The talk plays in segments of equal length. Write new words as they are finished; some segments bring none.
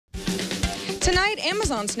Tonight,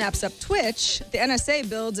 Amazon snaps up Twitch, the NSA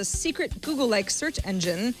builds a secret Google-like search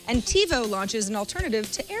engine, and TiVo launches an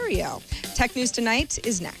alternative to Aereo. Tech News Tonight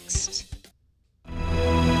is next.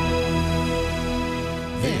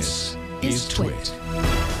 This is Twich.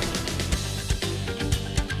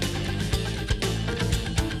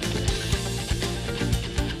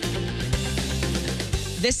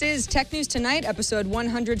 This is Tech News Tonight, episode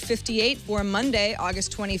 158 for Monday,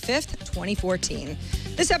 August 25th, 2014.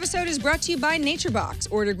 This episode is brought to you by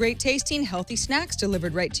NatureBox. Order great tasting, healthy snacks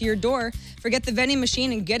delivered right to your door. Forget the vending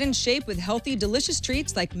machine and get in shape with healthy, delicious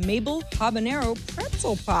treats like Mabel Habanero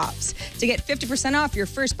Pretzel Pops. To get 50% off your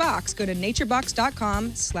first box, go to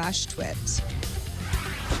naturebox.com/twit.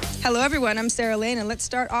 Hello, everyone. I'm Sarah Lane, and let's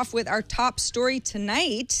start off with our top story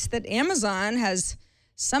tonight, that Amazon has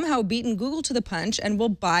somehow beaten Google to the punch and will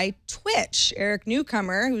buy Twitch. Eric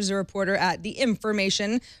Newcomer, who's a reporter at The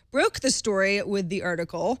Information, broke the story with the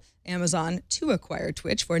article, Amazon to acquire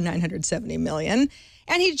Twitch for $970 million.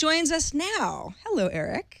 And he joins us now. Hello,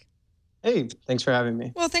 Eric. Hey, thanks for having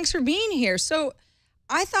me. Well, thanks for being here. So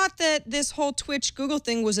I thought that this whole Twitch Google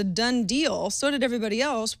thing was a done deal. So did everybody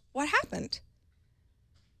else. What happened?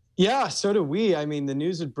 Yeah, so did we. I mean, the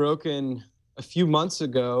news had broken a few months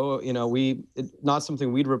ago. You know, not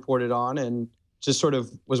something we'd reported on, and just sort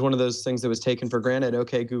of was one of those things that was taken for granted.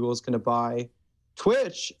 Okay, Google's going to buy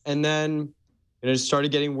Twitch, and then just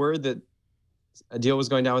started getting word that a deal was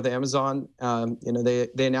going down with Amazon. They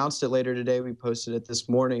announced it later today. We posted it this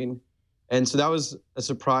morning, and so that was a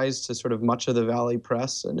surprise to sort of much of the Valley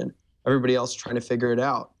press and everybody else trying to figure it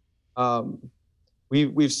out.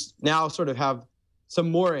 We've now sort of have some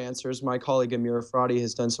more answers. My colleague Amira Fradi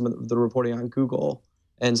has done some of the reporting on Google.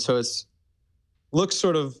 And so looks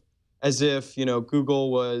sort of as if, Google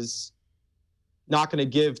was not going to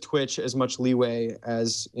give Twitch as much leeway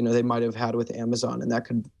as, they might have had with Amazon. And that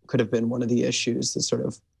could have been one of the issues that sort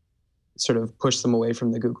of pushed them away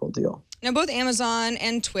from the Google deal. Now, both Amazon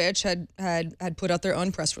and Twitch had put out their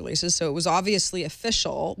own press releases, so it was obviously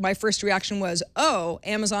official. My first reaction was,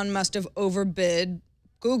 Amazon must have overbid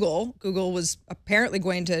Google. Google was apparently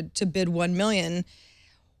going to bid $1 million.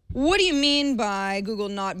 What do you mean by Google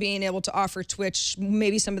not being able to offer Twitch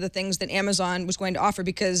maybe some of the things that Amazon was going to offer?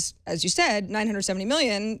 Because, as you said, $970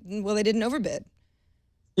 million, well, they didn't overbid.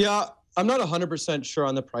 Yeah, I'm not 100% sure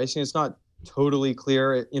on the pricing. It's not totally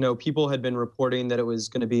clear. People had been reporting that it was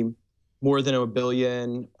going to be more than $1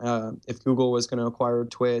 billion if Google was going to acquire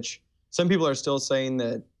Twitch. Some people are still saying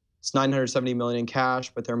that it's $970 million in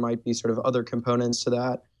cash, but there might be sort of other components to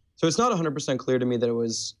that. So it's not 100% clear to me that it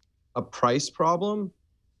was a price problem.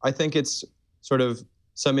 I think it's sort of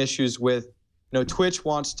some issues with, Twitch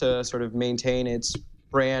wants to sort of maintain its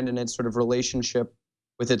brand and its sort of relationship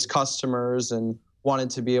with its customers and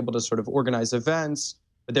wanted to be able to sort of organize events,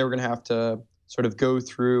 but they were going to have to sort of go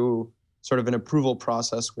through sort of an approval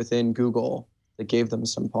process within Google that gave them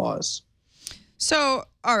some pause. So,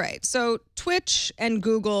 all right. So Twitch and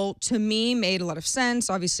Google, to me, made a lot of sense.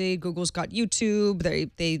 Obviously, Google's got YouTube.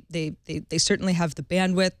 They certainly have the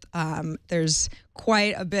bandwidth. There's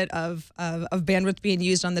quite a bit of bandwidth being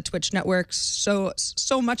used on the Twitch network. So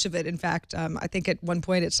much of it, in fact, I think at one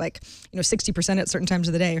point it's like 60% at certain times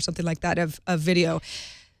of the day or something like that of video.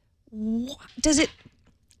 Does it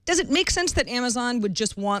make sense that Amazon would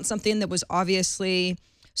just want something that was obviously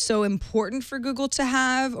so important for Google to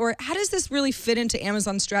have? Or how does this really fit into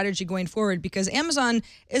Amazon's strategy going forward? Because Amazon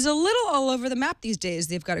is a little all over the map these days.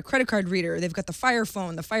 They've got a credit card reader. They've got the Fire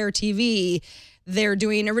Phone, the Fire TV. They're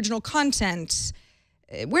doing original content.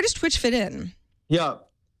 Where does Twitch fit in? Yeah.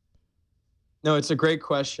 No, it's a great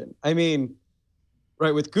question. I mean,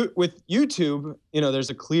 right, with YouTube, there's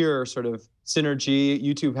a clear sort of synergy.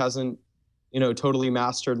 YouTube hasn't, totally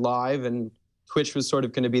mastered live, and Twitch was sort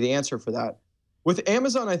of going to be the answer for that. With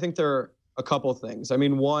Amazon, I think there are a couple things. I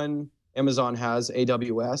mean, one, Amazon has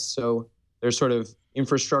AWS, so there's sort of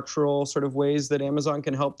infrastructural sort of ways that Amazon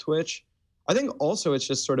can help Twitch. I think also it's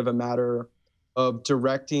just sort of a matter of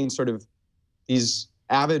directing sort of these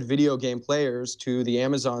avid video game players to the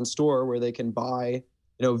Amazon store where they can buy,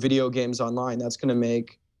 video games online. That's going to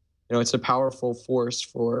make, it's a powerful force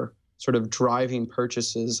for sort of driving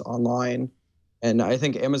purchases online. And I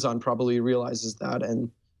think Amazon probably realizes that, and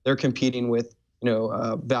they're competing with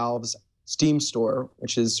Valve's Steam store,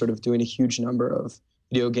 which is sort of doing a huge number of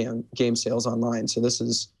video game sales online. So this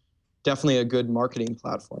is definitely a good marketing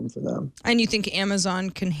platform for them. And you think Amazon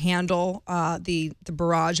can handle the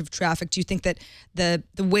barrage of traffic? Do you think that the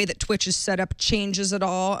way that Twitch is set up changes at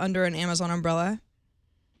all under an Amazon umbrella?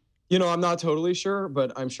 I'm not totally sure,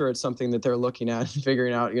 but I'm sure it's something that they're looking at and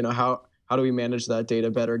figuring out, how how do we manage that data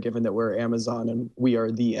better, given that we're Amazon and we are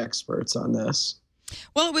the experts on this?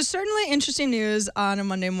 Well, it was certainly interesting news on a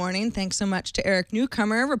Monday morning. Thanks so much to Eric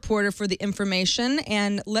Newcomer, reporter for The Information,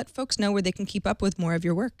 and let folks know where they can keep up with more of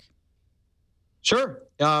your work. Sure.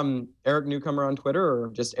 Eric Newcomer on Twitter, or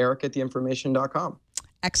just eric@theinformation.com.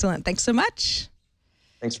 Excellent. Thanks so much.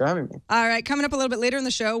 Thanks for having me. All right, coming up a little bit later in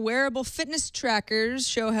the show, wearable fitness trackers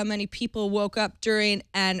show how many people woke up during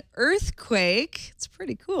an earthquake. It's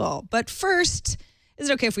pretty cool. But first,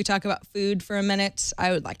 is it okay if we talk about food for a minute?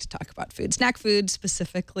 I would like to talk about food. Snack food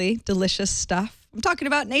specifically, delicious stuff. I'm talking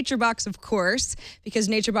about Nature Box, of course, because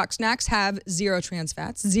Nature Box snacks have 0 trans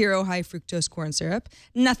fats, 0 high fructose corn syrup,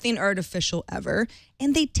 nothing artificial ever,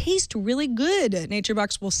 and they taste really good. Nature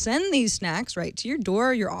Box will send these snacks right to your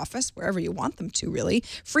door, your office, wherever you want them to, really.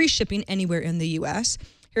 Free shipping anywhere in the U.S.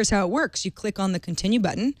 Here's how it works. You click on the Continue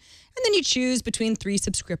button, and then you choose between 3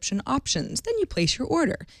 subscription options. Then you place your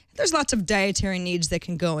order. There's lots of dietary needs that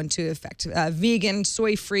can go into effect. Vegan,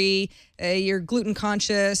 soy-free, you're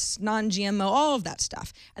gluten-conscious, non-GMO, all of that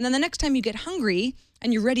stuff. And then the next time you get hungry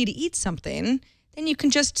and you're ready to eat something, then you can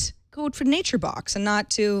just go for Nature Box and not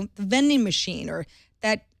to the vending machine or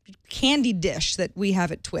that candy dish that we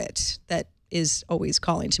have at Twich that is always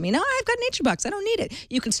calling to me. No, I've got Nature Box. I don't need it.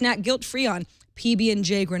 You can snack guilt-free on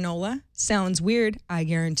PB&J granola. Sounds weird. I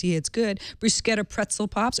guarantee it's good. Bruschetta pretzel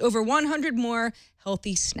pops. Over 100 more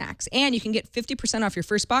healthy snacks. And you can get 50% off your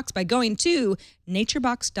first box by going to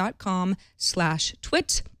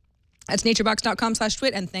naturebox.com/twit. That's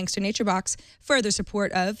naturebox.com/twit. And thanks to NatureBox for their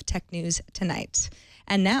support of Tech News Tonight.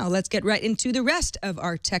 And now let's get right into the rest of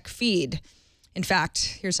our tech feed. In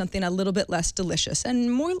fact, here's something a little bit less delicious and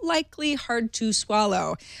more likely hard to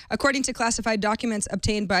swallow. According to classified documents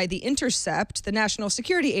obtained by The Intercept, the National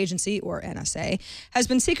Security Agency, or NSA, has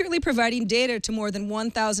been secretly providing data to more than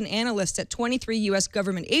 1,000 analysts at 23 U.S.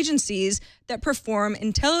 government agencies that perform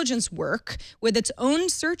intelligence work with its own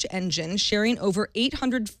search engine, sharing over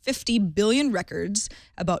 850 billion records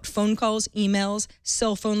about phone calls, emails,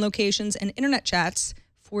 cell phone locations, and internet chats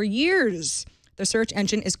for years. The search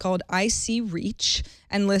engine is called IC-Reach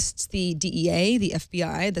and lists the DEA, the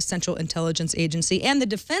FBI, the Central Intelligence Agency, and the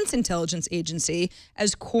Defense Intelligence Agency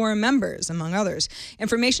as core members, among others.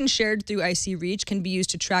 Information shared through IC-Reach can be used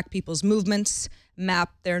to track people's movements,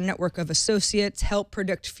 map their network of associates, help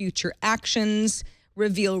predict future actions,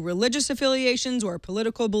 reveal religious affiliations or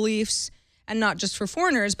political beliefs, and not just for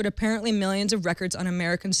foreigners, but apparently millions of records on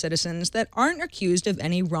American citizens that aren't accused of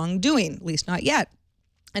any wrongdoing, at least not yet.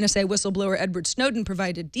 NSA whistleblower Edward Snowden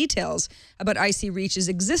provided details about IC-Reach's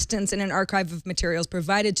existence in an archive of materials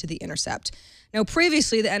provided to The Intercept. Now,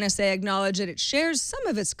 previously, the NSA acknowledged that it shares some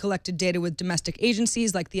of its collected data with domestic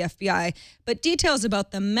agencies like the FBI, but details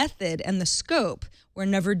about the method and the scope were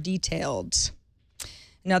never detailed.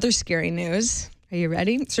 Another scary news. Are you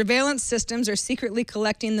ready? Surveillance systems are secretly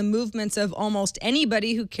collecting the movements of almost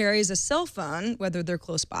anybody who carries a cell phone, whether they're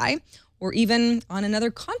close by or even on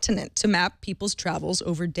another continent, to map people's travels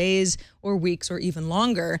over days or weeks or even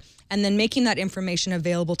longer, and then making that information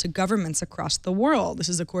available to governments across the world. This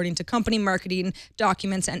is according to company marketing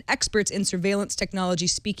documents and experts in surveillance technology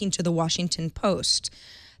speaking to the Washington Post.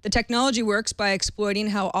 The technology works by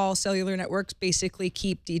exploiting how all cellular networks basically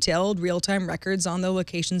keep detailed real-time records on the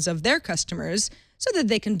locations of their customers so that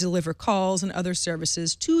they can deliver calls and other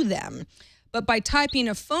services to them. But by typing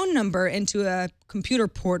a phone number into a computer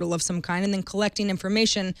portal of some kind and then collecting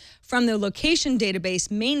information from the location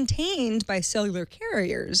database maintained by cellular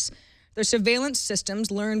carriers, their surveillance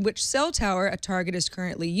systems learn which cell tower a target is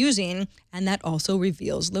currently using, and that also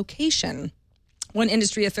reveals location. One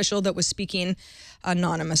industry official that was speaking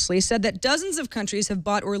anonymously said that dozens of countries have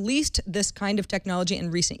bought or leased this kind of technology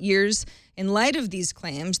in recent years. In light of these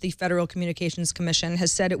claims, the Federal Communications Commission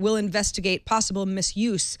has said it will investigate possible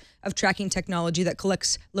misuse of tracking technology that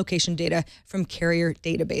collects location data from carrier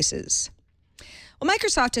databases. Well,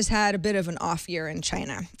 Microsoft has had a bit of an off year in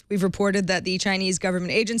China. We've reported that the Chinese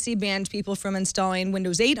government agency banned people from installing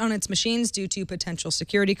Windows 8 on its machines due to potential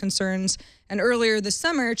security concerns. And earlier this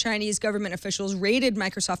summer, Chinese government officials raided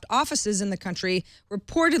Microsoft offices in the country,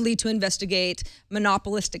 reportedly to investigate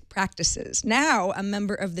monopolistic practices. Now, a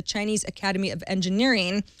member of the Chinese Academy of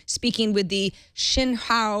Engineering, speaking with the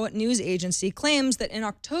Xinhua news agency, claims that in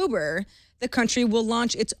October, the country will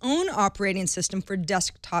launch its own operating system for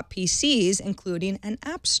desktop PCs, including an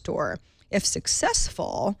app store. If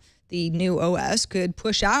successful, the new OS could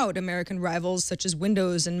push out American rivals such as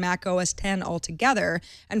Windows and Mac OS X altogether,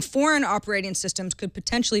 and foreign operating systems could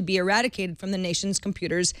potentially be eradicated from the nation's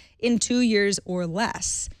computers in 2 years or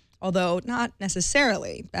less. Although not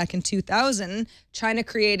necessarily. Back in 2000, China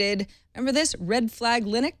created, remember this, Red Flag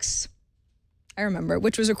Linux? I remember,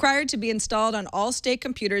 which was required to be installed on all state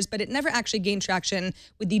computers, but it never actually gained traction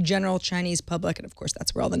with the general Chinese public. And of course,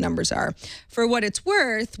 that's where all the numbers are. For what it's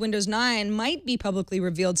worth, Windows 9 might be publicly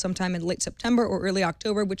revealed sometime in late September or early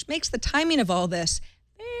October, which makes the timing of all this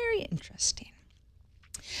very interesting.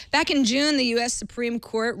 Back in June, the U.S. Supreme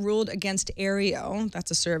Court ruled against Aereo. That's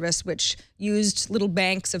a service which used little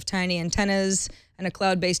banks of tiny antennas and a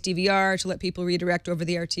cloud-based DVR to let people redirect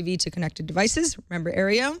over-the-air TV to connected devices. Remember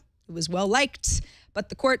Aereo? It was well-liked, but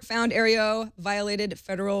the court found Aereo violated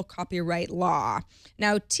federal copyright law.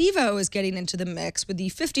 Now, TiVo is getting into the mix with the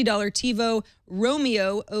 $50 TiVo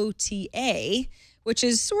Romeo OTA, which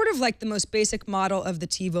is sort of like the most basic model of the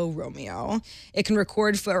TiVo Romeo. It can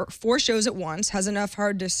record for 4 shows at once, has enough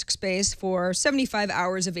hard disk space for 75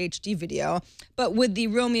 hours of HD video. But with the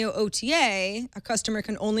Romeo OTA, a customer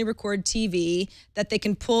can only record TV that they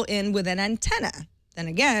can pull in with an antenna. Then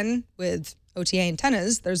again, with OTA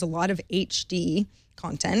antennas, there's a lot of HD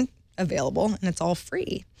content available, and it's all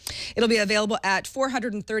free. It'll be available at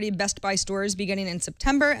 430 Best Buy stores beginning in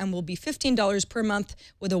September and will be $15 per month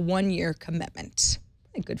with a 1-year commitment.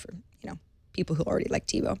 Good for, people who already like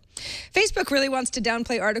TiVo. Facebook really wants to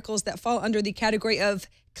downplay articles that fall under the category of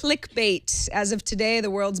clickbait. As of today,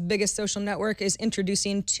 the world's biggest social network is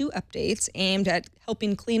introducing 2 updates aimed at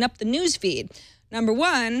helping clean up the news feed. Number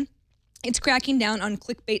 1, it's cracking down on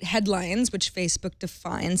clickbait headlines, which Facebook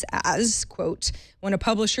defines as, quote, when a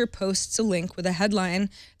publisher posts a link with a headline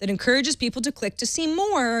that encourages people to click to see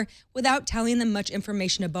more without telling them much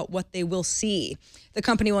information about what they will see. The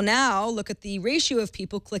company will now look at the ratio of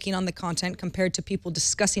people clicking on the content compared to people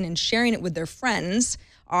discussing and sharing it with their friends,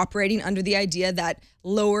 operating under the idea that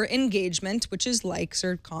lower engagement, which is likes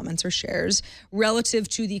or comments or shares, relative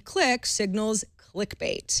to the click signals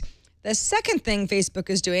clickbait. The second thing Facebook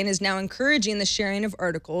is doing is now encouraging the sharing of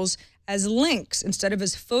articles as links instead of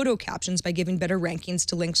as photo captions by giving better rankings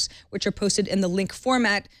to links which are posted in the link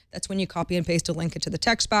format. That's when you copy and paste a link into the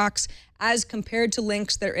text box, as compared to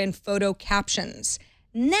links that are in photo captions.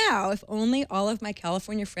 Now, if only all of my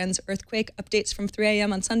California friends' earthquake updates from 3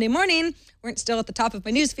 a.m. on Sunday morning weren't still at the top of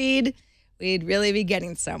my newsfeed, we'd really be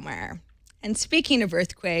getting somewhere. And speaking of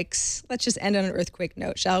earthquakes, let's just end on an earthquake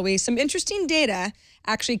note, shall we? Some interesting data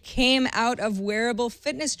actually came out of wearable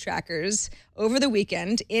fitness trackers over the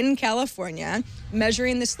weekend in California,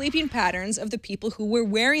 measuring the sleeping patterns of the people who were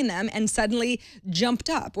wearing them and suddenly jumped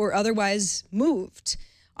up or otherwise moved.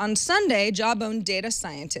 On Sunday, Jawbone data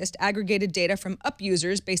scientists aggregated data from Up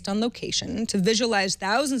users based on location to visualize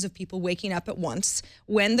thousands of people waking up at once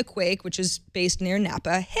when the quake, which is based near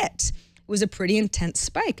Napa, hit. It was a pretty intense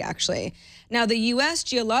spike, actually. Now, the U.S.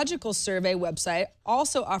 Geological Survey website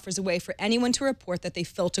also offers a way for anyone to report that they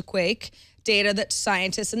felt a quake, data that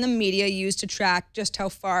scientists and the media use to track just how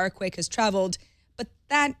far a quake has traveled. But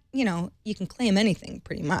that, you can claim anything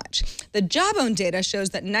pretty much. The Jawbone data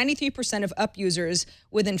shows that 93% of Up users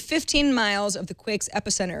within 15 miles of the quake's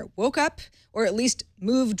epicenter woke up or at least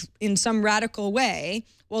moved in some radical way,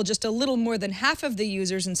 while just a little more than half of the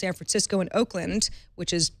users in San Francisco and Oakland,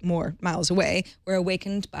 which is more miles away, were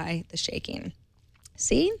awakened by the shaking.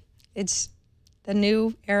 See? It's the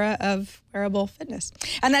new era of wearable fitness.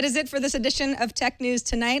 And that is it for this edition of Tech News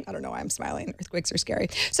Tonight. I don't know why I'm smiling. Earthquakes are scary.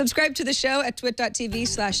 Subscribe to the show at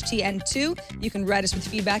twit.tv/TN2. You can write us with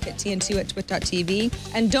feedback at tn2@twit.tv.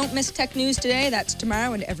 And don't miss Tech News Today. That's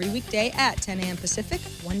tomorrow and every weekday at 10 a.m. Pacific,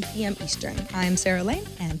 1 p.m. Eastern. I'm Sarah Lane,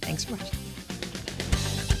 and thanks for watching.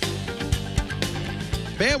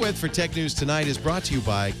 Bandwidth for Tech News Tonight is brought to you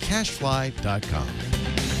by Cashfly.com.